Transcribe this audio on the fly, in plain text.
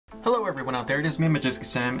Hello everyone out there, it is me, Majestic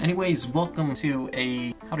Sam. Anyways, welcome to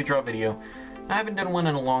a how to draw video. I haven't done one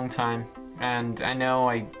in a long time, and I know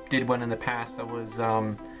I did one in the past that was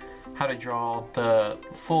how to draw the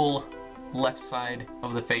full left side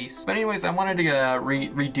of the face. But anyways, I wanted to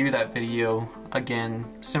redo that video again,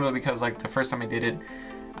 simply because like the first time I did it,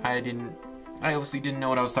 I obviously didn't know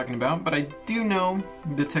what I was talking about, but I do know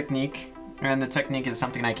the technique, and the technique is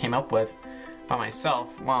something I came up with by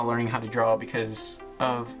myself while learning how to draw because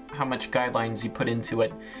of how much guidelines you put into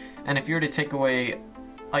it. And if you were to take away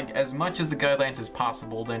like as much as the guidelines as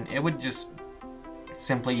possible, then it would just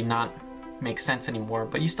simply not make sense anymore.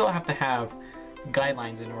 But you still have to have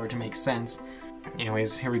guidelines in order to make sense.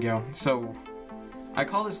 Anyways, here we go. So I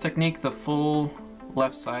call this technique the full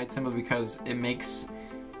left side simply because it makes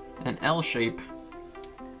an L shape.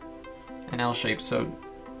 So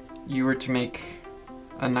you were to make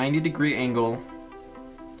a 90-degree angle,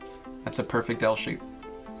 that's a perfect L shape.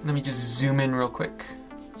 Let me just zoom in real quick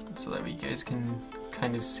so that you guys can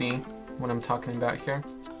kind of see what I'm talking about here.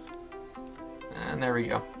 And there we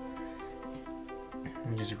go. Let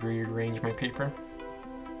me just rearrange my paper.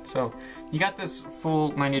 So you got this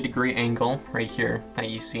full 90-degree angle right here that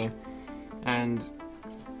you see, and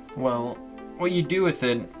well, what you do with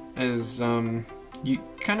it is you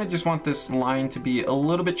kind of just want this line to be a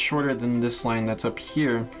little bit shorter than this line that's up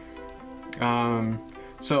here.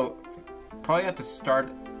 So probably at the start,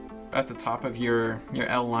 at the top of your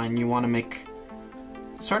L line, you want to make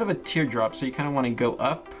sort of a teardrop. So you kind of want to go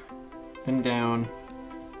up, then down,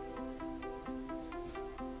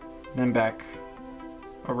 then back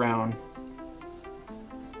around.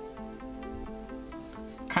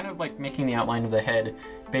 Kind of like making the outline of the head,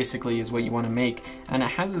 basically, is what you want to make. And it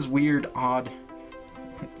has this weird, odd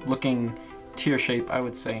looking tear shape, I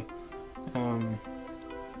would say.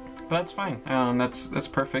 But that's fine. That's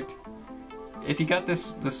perfect. If you got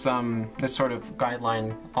this sort of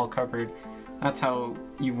guideline all covered, that's how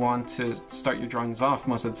you want to start your drawings off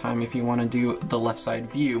most of the time. If you want to do the left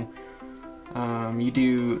side view, you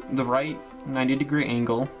do the right 90-degree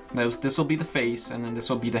angle. This will be the face, and then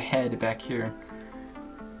this will be the head back here.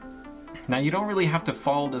 Now you don't really have to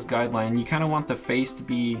follow this guideline. You kind of want the face to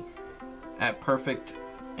be at perfect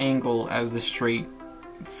angle as the straight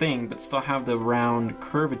thing, but still have the round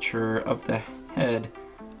curvature of the head.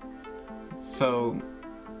 So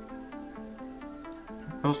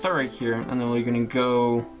we'll start right here, and then we're going to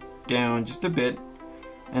go down just a bit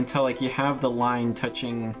until like you have the line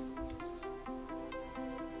touching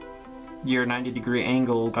your 90-degree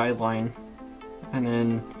angle guideline, and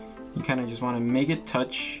then you kind of just want to make it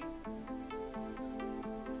touch,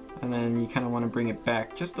 and then you kind of want to bring it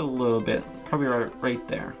back just a little bit, probably right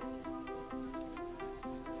there.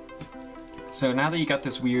 So now that you got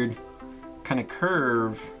this weird kind of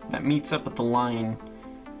curve that meets up with the line,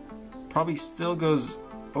 probably still goes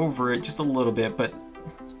over it just a little bit, but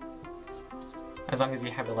as long as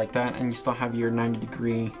you have it like that and you still have your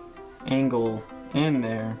 90-degree angle in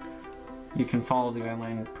there, you can follow the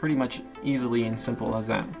guideline pretty much easily and simple as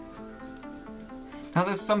that. Now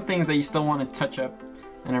there's some things that you still want to touch up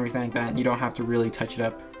and everything like that, and you don't have to really touch it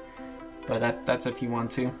up, but that's if you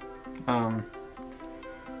want to.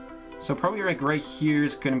 So probably like right here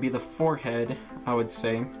is going to be the forehead, I would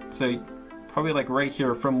say. So probably like right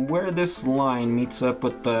here, from where this line meets up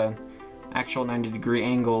with the actual 90-degree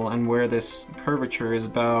angle and where this curvature is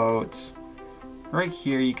about right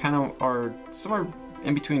here, you kind of are somewhere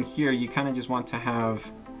in between here. You kind of just want to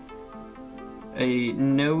have a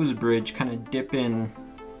nose bridge kind of dip in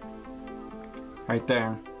right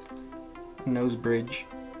there, nose bridge.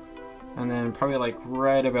 And then probably like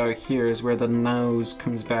right about here is where the nose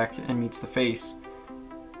comes back and meets the face.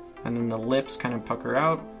 And then the lips kind of pucker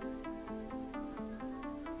out.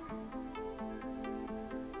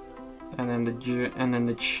 And then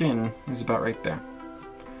the chin is about right there.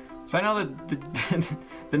 So I know that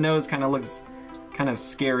the nose kind of looks kind of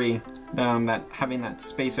scary, that having that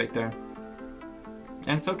space right there.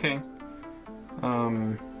 And it's okay.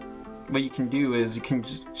 What you can do is you can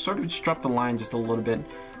just sort of just drop the line just a little bit.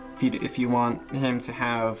 If you want him to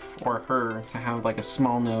have, or her to have, like a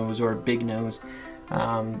small nose or a big nose.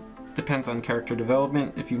 Depends on character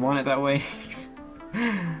development if you want it that way.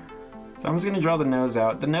 So I'm just going to draw the nose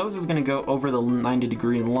out. The nose is going to go over the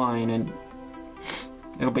 90-degree line, and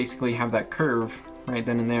it'll basically have that curve right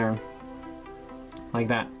then and there, like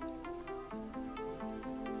that.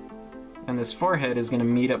 And this forehead is going to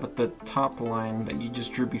meet up with the top line that you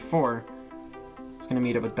just drew before. It's going to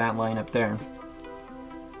meet up with that line up there.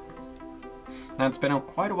 Now it's been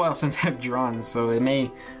quite a while since I've drawn, so it may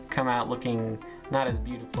come out looking not as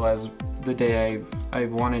beautiful as the day I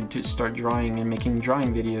wanted to start drawing and making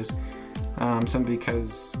drawing videos. Simply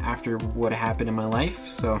because after what happened in my life.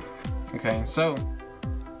 So, okay, so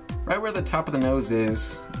right where the top of the nose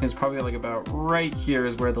is probably like about right here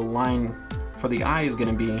is where the line for the eye is going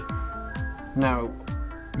to be. Now,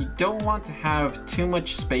 you don't want to have too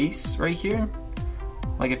much space right here.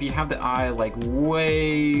 Like if you have the eye like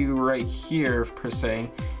way right here per se,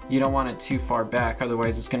 you don't want it too far back,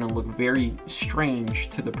 otherwise it's going to look very strange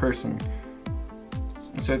to the person.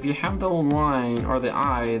 So if you have the line or the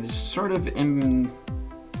eye just sort of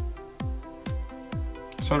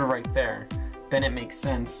right there, then it makes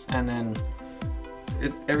sense, and then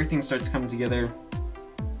everything starts coming together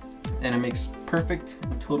and it makes perfect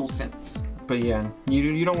and total sense. But yeah,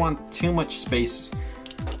 you don't want too much space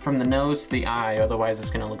from the nose to the eye, otherwise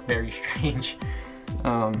it's going to look very strange.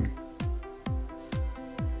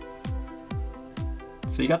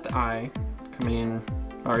 So you got the eye coming in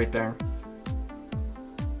right there.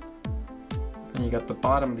 And you got the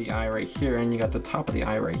bottom of the eye right here, and you got the top of the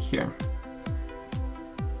eye right here.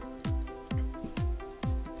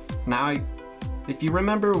 Now, if you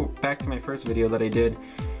remember back to my first video that I did,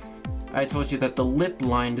 I told you that the lip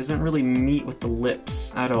line doesn't really meet with the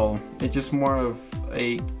lips at all. It's just more of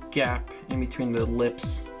a gap in between the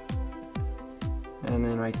lips and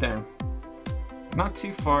then right there. Not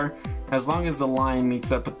too far. As long as the line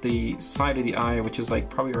meets up with the side of the eye, which is like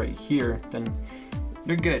probably right here, then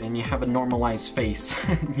you're good and you have a normalized face.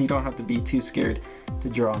 You don't have to be too scared to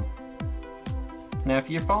draw. Now if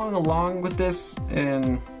you're following along with this,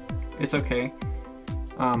 and it's okay.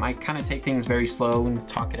 I kind of take things very slow and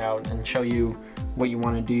talk it out and show you what you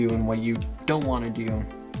want to do and what you don't want to do,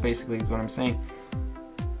 basically is what I'm saying.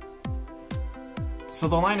 So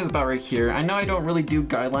the line is about right here. I know I don't really do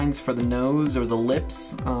guidelines for the nose or the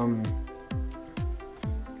lips,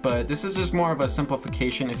 but this is just more of a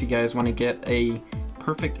simplification if you guys want to get a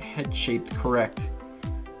perfect head shape correct.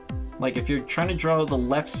 Like if you're trying to draw the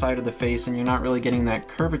left side of the face and you're not really getting that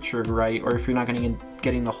curvature right, or if you're not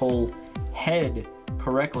getting the whole head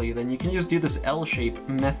correctly, then you can just do this L shape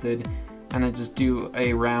method and then just do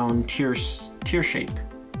a round tear shape.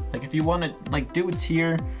 Like if you want to like do a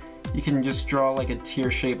tear, you can just draw like a tear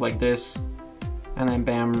shape like this, and then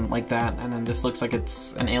bam, like that, and then this looks like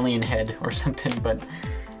it's an alien head or something. But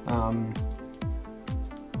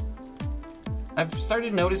I've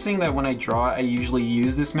started noticing that when I draw, I usually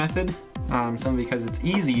use this method, simply because it's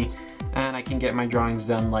easy and I can get my drawings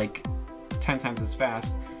done like 10 times as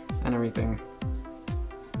fast and everything.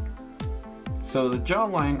 So the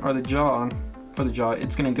jawline, or the jaw, for the jaw,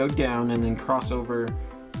 it's going to go down and then cross over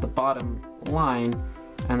the bottom line,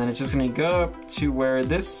 and then it's just going to go up to where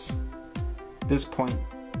this point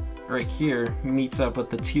right here meets up with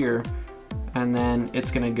the tear, and then it's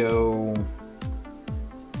going to go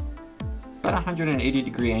about 180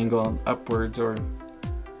 degree angle upwards or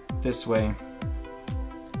this way.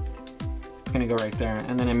 It's going to go right there,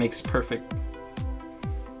 and then it makes perfect.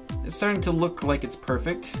 It's starting to look like it's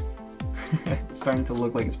perfect. It's starting to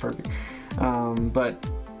look like it's perfect. But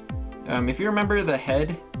if you remember the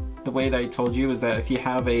head, the way that I told you is that if you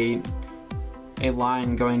have a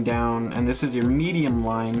line going down, and this is your medium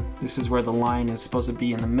line, this is where the line is supposed to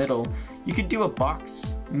be in the middle, you could do a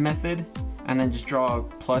box method and then just draw a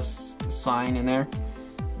plus sign in there.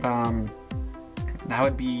 That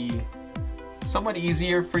would be somewhat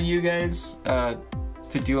easier for you guys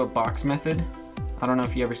to do a box method. I don't know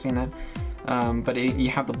if you ever seen that. But you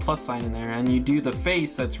have the plus sign in there, and you do the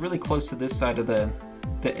face that's really close to this side of the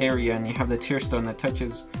area, and you have the tear stone that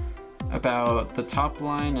touches about the top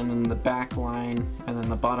line, and then the back line, and then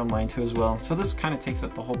the bottom line too as well. So this kind of takes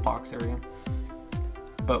up the whole box area.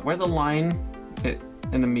 But where the line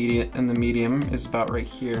in the medium is about right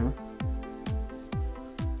here, and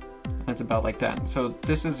it's about like that. So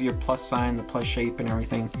this is your plus sign, the plus shape and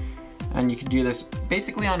everything, and you can do this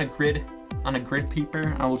basically on a grid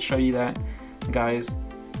paper. I will show you that, guys.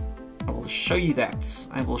 I will show you that.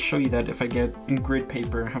 I will show you that if I get grid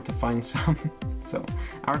paper. I have to find some. So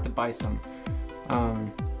I have to buy some.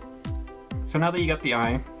 So now that you got the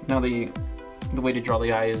eye, now the way to draw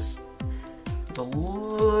the eye is a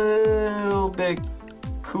little bit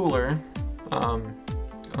cooler.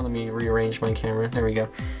 Let me rearrange my camera. There we go.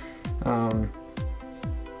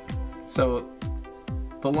 So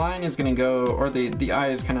the line is gonna go, or the eye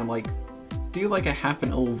is kind of like, do like a half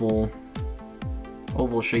an oval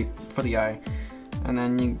shape for the eye, and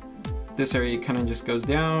then this area kind of just goes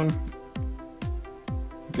down,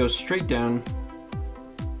 goes straight down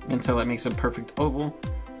until it makes a perfect oval.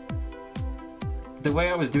 The way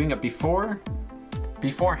I was doing it beforehand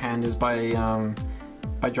is by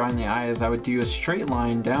by drawing the eyes, I would do a straight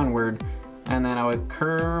line downward, and then I would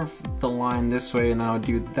curve the line this way, and then I would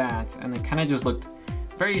do that, and it kind of just looked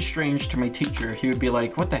very strange to my teacher. He would be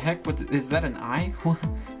like, what the heck, is that an eye?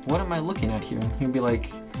 What am I looking at here? He'd be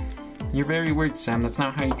like, you're very weird, Sam, that's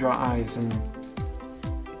not how you draw eyes. And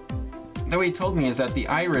the way he told me is that the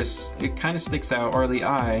iris, it kind of sticks out, or the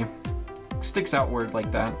eye sticks outward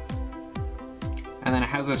like that, and then it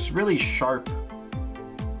has this really sharp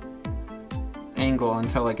angle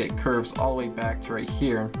until like it curves all the way back to right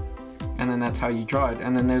here, and then that's how you draw it.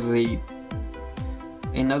 And then there's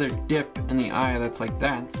another dip in the eye that's like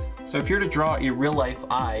that. So if you're to draw a real life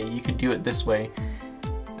eye, you could do it this way,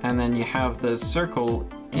 and then you have the circle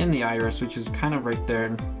in the iris, which is kind of right there,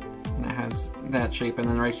 and it has that shape, and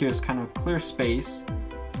then right here is kind of clear space,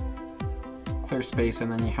 and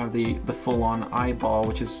then you have the full-on eyeball,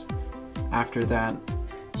 which is after that,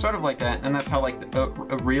 sort of like that. And that's how like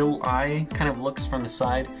a real eye kind of looks from the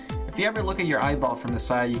side. If you ever look at your eyeball from the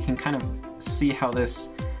side, you can kind of see how this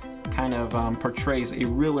kind of portrays a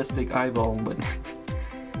realistic eyeball, but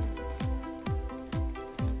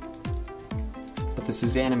this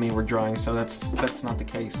is anime we're drawing, so that's not the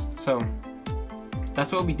case. So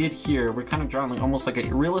that's what we did here. We're kind of drawing like, almost like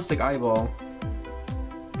a realistic eyeball,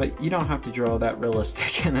 but you don't have to draw that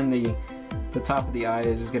realistic. And then the top of the eye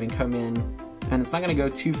is just going to come in, and it's not going to go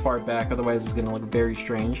too far back, otherwise it's going to look very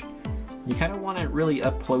strange. You kind of want it really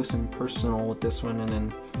up close and personal with this one, and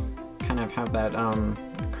then kind of have that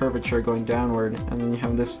curvature going downward, and then you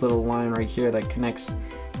have this little line right here that connects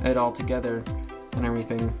it all together and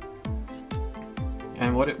everything.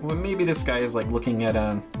 And what maybe this guy is like looking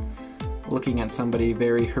at somebody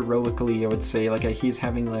very heroically, I would say, like he's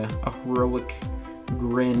having a heroic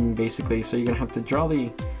grin basically. So you're gonna have to draw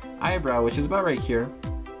the eyebrow, which is about right here.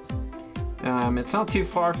 It's not too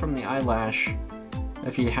far from the eyelash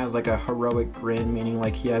if he has like a heroic grin, meaning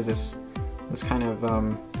like he has this kind of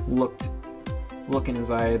look in his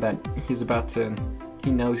eye that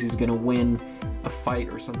he knows he's gonna win a fight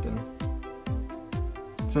or something.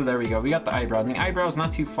 So there we go, we got the eyebrow. And the eyebrow is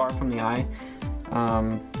not too far from the eye.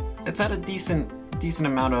 It's at a decent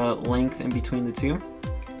amount of length in between the two.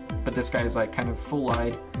 But this guy's like kind of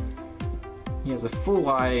full-eyed. He has a full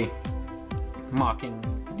eye mocking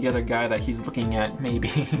the other guy that he's looking at,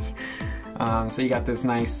 maybe. So you got this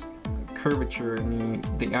nice curvature in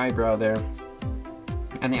the eyebrow there.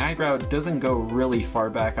 And the eyebrow doesn't go really far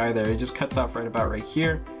back either. It just cuts off right about right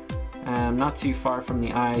here. Not too far from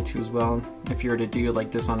the eye too as well. If you were to do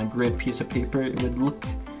like this on a grid piece of paper, it would look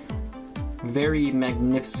very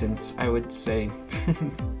magnificent, I would say.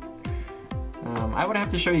 I would have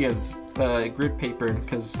to show you guys grid paper,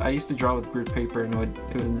 because I used to draw with grid paper, and it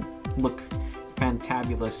would look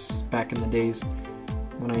fantabulous back in the days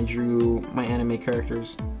when I drew my anime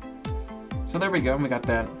characters. So there we go, we got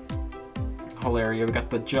that whole area. We got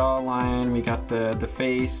the jawline, we got the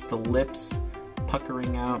face, the lips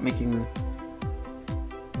puckering out, we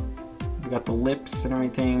got the lips and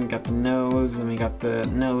everything, we got the nose, and we got the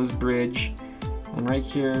nose bridge, and right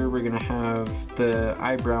here we're gonna have the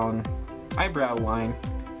eyebrow line,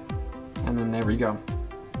 and then there we go.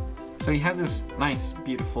 So he has this nice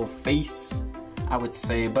beautiful face, I would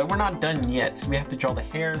say, but we're not done yet. So we have to draw the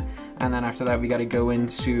hair, and then after that we got to go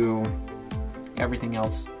into everything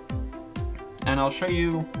else. And I'll show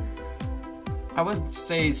you, I would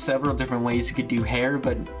say, several different ways you could do hair,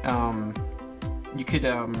 but you could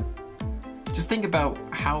just think about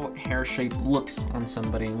how hair shape looks on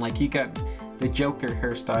somebody. Like you got the Joker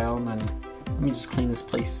hairstyle, and then let me just clean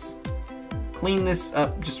this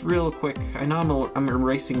up just real quick. I know I'm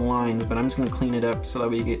erasing lines, but I'm just gonna clean it up so that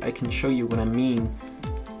way I can show you what I mean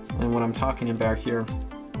and what I'm talking about here.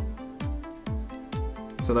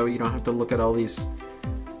 So that way you don't have to look at all these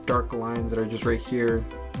dark lines that are just right here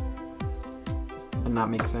and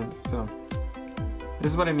not make sense. So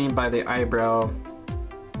this is what I mean by the eyebrow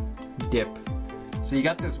dip. So you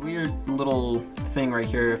got this weird little thing right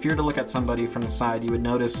here. If you were to look at somebody from the side, you would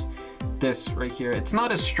notice this right here. It's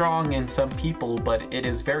not as strong in some people, but it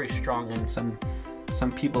is very strong in some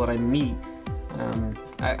people that I meet.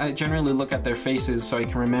 I generally look at their faces so I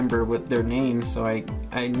can remember what their names, so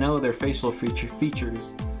I know their facial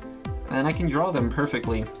features, and I can draw them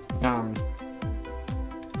perfectly.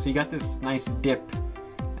 So you got this nice dip,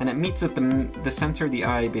 and it meets with the center of the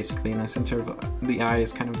eye basically, and the center of the eye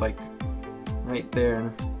is kind of like right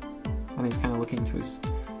there, and he's kind of looking to his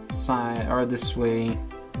side or this way,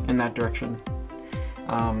 in that direction.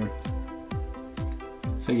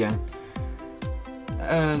 So yeah,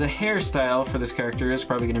 the hairstyle for this character is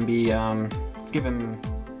probably going to be let's give him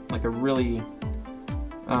like a really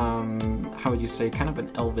how would you say, kind of an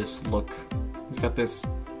Elvis look, He's got this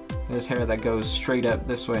hair that goes straight up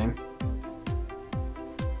this way.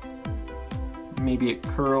 Maybe it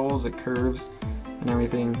curls, it curves, and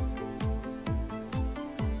everything.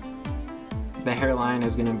 The hairline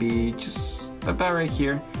is gonna be just about right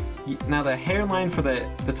here. Now the hairline for the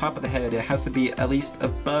top of the head, it has to be at least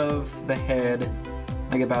above the head,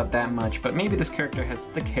 like about that much. But maybe this character has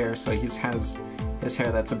thick hair, so he has his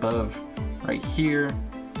hair that's above right here.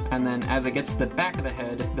 And then as it gets to the back of the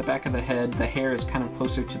head, the hair is kind of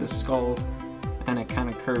closer to the skull, and it kind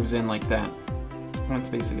of curves in like that. That's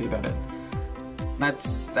basically about it.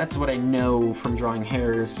 That's what I know from drawing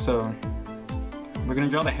hairs. So we're gonna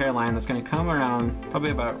draw the hairline that's gonna come around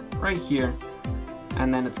probably about right here,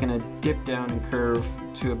 and then it's gonna dip down and curve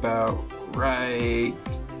to about right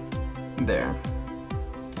there.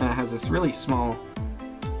 And it has this really small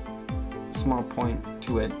point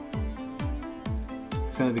to it.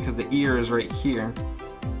 Simply because the ear is right here.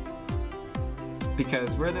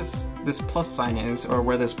 Because where this plus sign is, or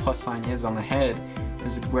where this plus sign is on the head,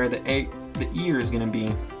 is where the ear is gonna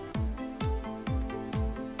be.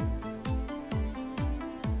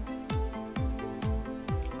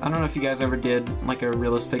 I don't know if you guys ever did like a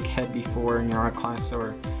realistic head before in your art class,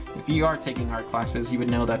 or if you are taking art classes, you would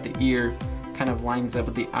know that the ear kind of lines up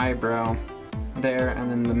with the eyebrow there, and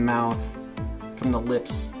then the mouth from the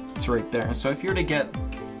lips, it's right there. So if you were to get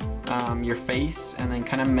your face and then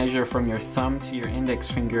kind of measure from your thumb to your index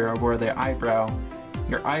finger over the eyebrow,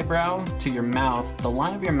 your eyebrow to your mouth, the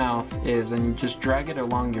line of your mouth is, and you just drag it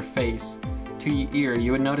along your face to your ear,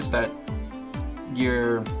 you would notice that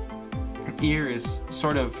your ear is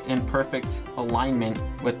sort of in perfect alignment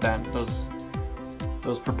with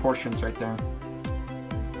those proportions right there.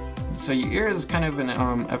 So your ear is kind of in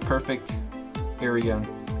a perfect area.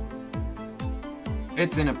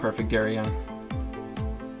 It's in a perfect area.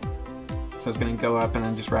 So it's gonna go up and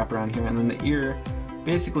then just wrap around here, and then the ear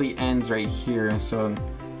basically ends right here. So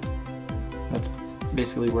that's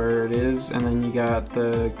basically where it is, and then you got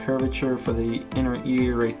the curvature for the inner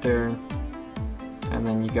ear right there. And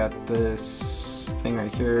then you got this thing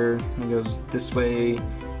right here, and it goes this way,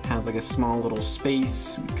 has like a small little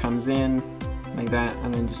space, comes in like that,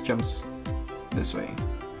 and then just jumps this way.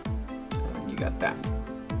 And then you got that.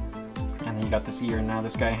 And then you got this ear. Now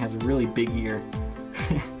this guy has a really big ear.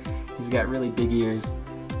 He's got really big ears.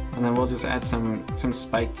 And then we'll just add some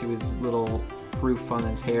spike to his little roof on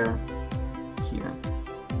his hair here.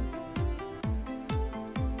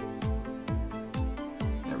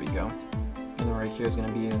 There we go. And then right here is going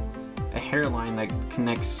to be a hairline that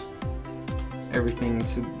connects everything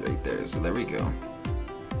to right there. So there we go.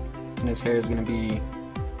 And his hair is going to be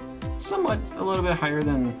somewhat a little bit higher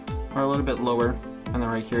than, or a little bit lower. And then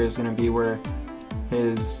right here is going to be where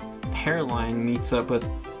his hairline meets up with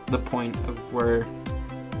the point of where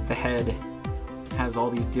the head has all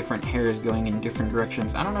these different hairs going in different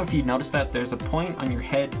directions. I don't know if you noticed that there's a point on your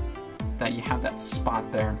head that you have that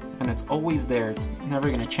spot there, and it's always there. It's never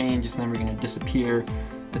going to change, it's never going to disappear.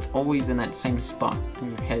 It's always in that same spot in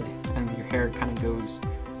your head, and your hair kind of goes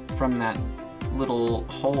from that little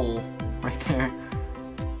hole right there,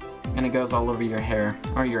 and it goes all over your hair,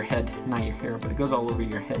 or your head, not your hair, but it goes all over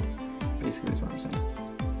your head, basically is what I'm saying.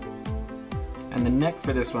 And the neck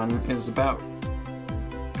for this one is about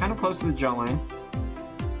kind of close to the jawline.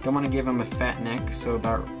 Don't want to give him a fat neck, so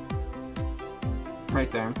about right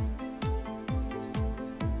there.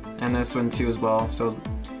 And this one too as well. So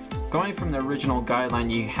going from the original guideline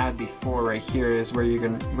you had before right here is where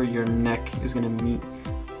your neck is gonna meet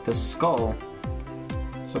the skull.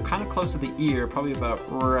 So kind of close to the ear, probably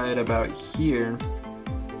right about here.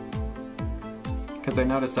 Because I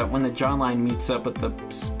noticed that when the jawline meets up with the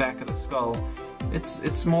back of the skull,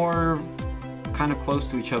 it's more kind of close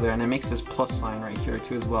to each other, and it makes this plus sign right here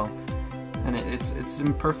too as well. And it's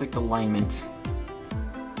in perfect alignment.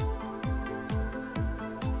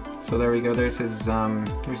 So there we go. There's his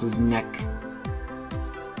neck,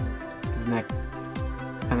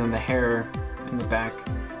 and then the hair in the back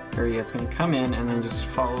area. It's going to come in and then just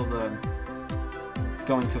follow it's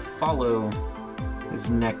going to follow his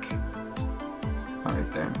neck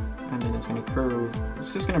right there, and then it's going to curve.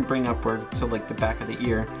 It's just going to bring upward to like the back of the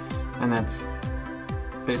ear, and that's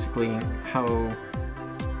basically how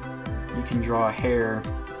you can draw a hair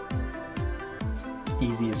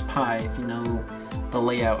easy as pie if you know the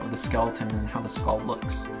layout of the skeleton and how the skull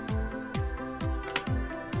looks.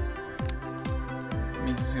 Let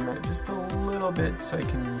me zoom out just a little bit so I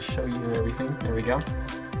can show you everything. There we go.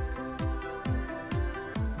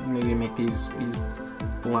 Maybe make these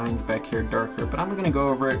lines back here darker, but I'm going to go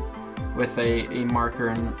over it with a marker,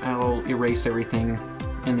 and I'll erase everything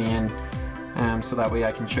in the end. so that way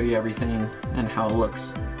I can show you everything and how it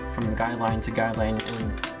looks from guideline to guideline,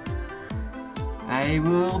 and I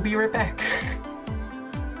will be right back.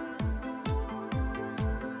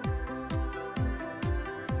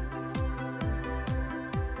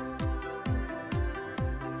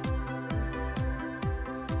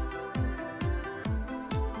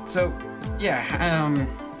 So yeah,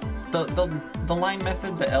 the line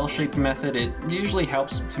method, the L-shaped method, it usually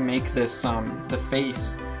helps to make this the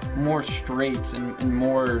face more straight and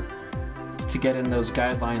more to get in those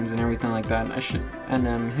guidelines and everything like that.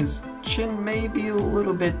 His chin may be a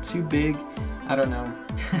little bit too big. I don't know.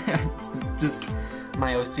 It's just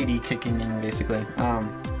my OCD kicking in, basically.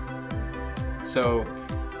 So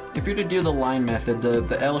if you're to do the line method,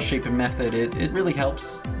 the L-shaped method, it really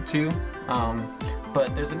helps too.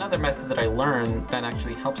 But there's another method that I learned that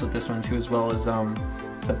actually helps with this one too, as well as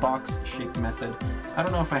the box-shaped method. I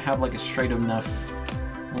don't know if I have like a straight enough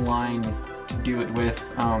line to do it with,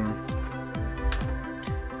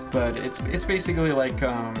 but it's basically like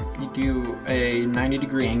you do a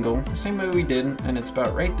 90-degree angle, the same way we did, and it's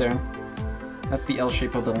about right there. That's the L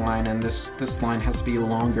shape of the line, and this line has to be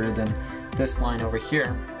longer than this line over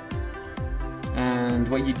here. And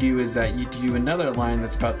what you do is that you do another line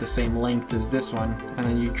that's about the same length as this one, and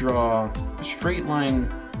then you draw a straight line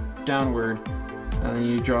downward, and then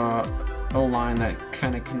you draw a line that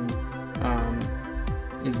kind of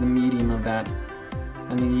is the medium of that,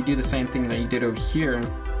 and then you do the same thing that you did over here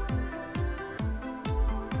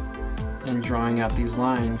in drawing out these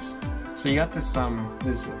lines. So you got this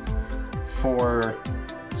this 4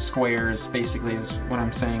 squares basically is what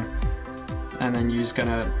I'm saying. And then you're just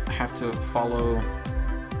gonna have to follow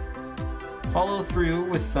through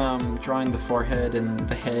with drawing the forehead and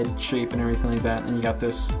the head shape and everything like that. And you got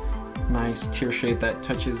this nice tear shape that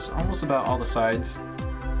touches almost about all the sides.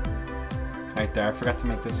 Right there. I forgot to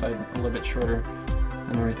make this side a little bit shorter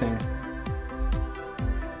and everything.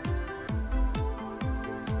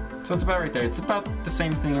 So it's about right there. It's about the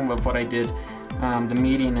same thing with what I did. The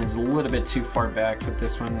median is a little bit too far back with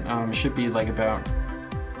this one. It should be like about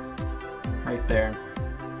right there,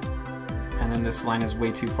 and then this line is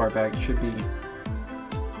way too far back. It should be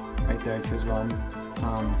right there too as well.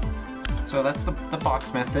 So that's the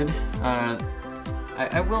box method.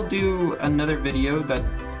 I will do another video that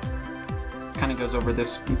kind of goes over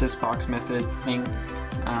this box method thing.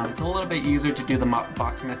 It's a little bit easier to do the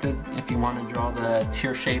box method if you want to draw the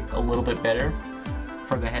tear shape a little bit better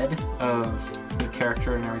for the head of the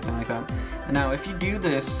character and everything like that. And now if you do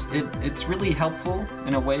this, it's really helpful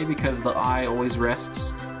in a way because the eye always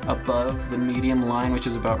rests above the medium line, which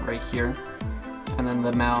is about right here, and then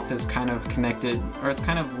the mouth is kind of connected, or it's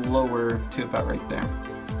kind of lower to about right there.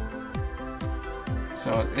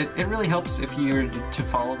 So it really helps if you're to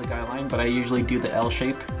follow the guideline, but I usually do the L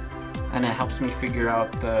shape, and it helps me figure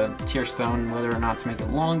out the tear stone, whether or not to make it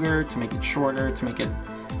longer, to make it shorter, to make it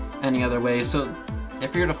any other way. So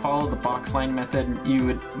if you're to follow the box line method,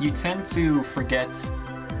 you tend to forget,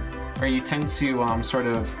 or you tend to sort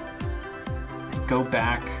of go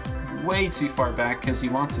back way too far back because you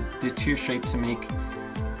want the tear shape to make,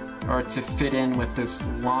 or to fit in with this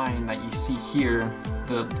line that you see here,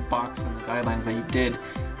 the box and the guidelines that you did.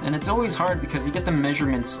 And it's always hard because you get the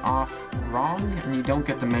measurements off wrong and you don't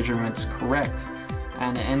get the measurements correct,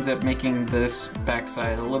 and it ends up making this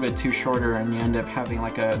backside a little bit too shorter, and you end up having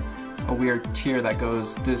like a weird tear that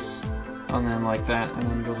goes this, and then like that, and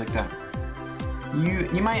then goes like that.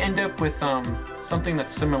 You might end up with something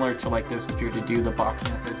that's similar to like this if you're to do the box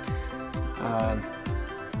method.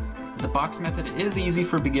 The box method is easy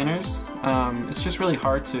for beginners. It's just really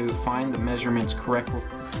hard to find the measurements correct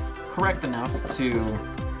enough to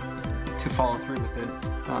follow through with it.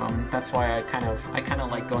 That's why I kind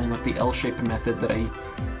of like going with the L-shaped method that I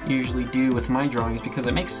usually do with my drawings, because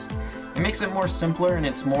it makes it more simpler and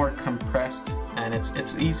it's more compressed, and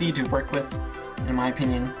it's easy to work with, in my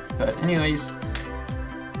opinion. But anyways,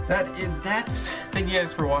 that is that. Thank you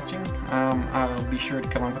guys for watching. I'll be sure to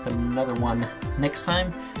come up with another one next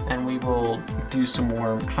time, and we will do some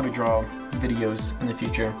more how to draw videos in the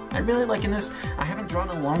future. I'm really liking this. I haven't drawn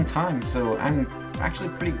in a long time, so I'm actually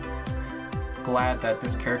pretty glad that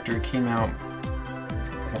this character came out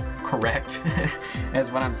correct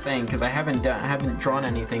is what I'm saying, because I haven't drawn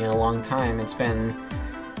anything in a long time. It's been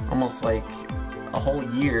almost like a whole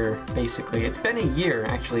year, basically. It's been a year,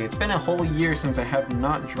 actually. It's been a whole year since I have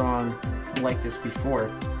not drawn like this before.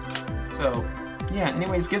 So yeah,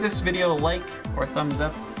 anyways, give this video a like or a thumbs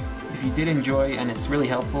up if you did enjoy and it's really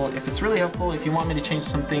helpful. If it's really helpful, if you want me to change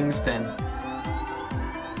some things, then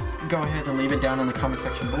go ahead and leave it down in the comment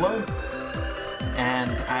section below,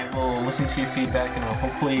 and I will listen to your feedback, and I'll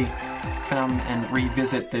hopefully come and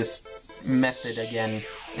revisit this method again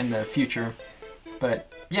in the future. But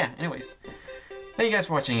yeah, anyways, thank you guys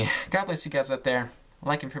for watching. God bless you guys out there.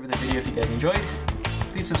 Like and favorite the video if you guys enjoyed.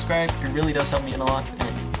 Please subscribe. It really does help me out a lot and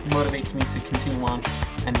motivates me to continue on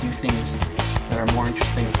and do things that are more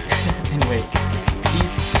interesting. Anyways,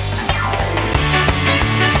 peace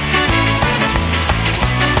out.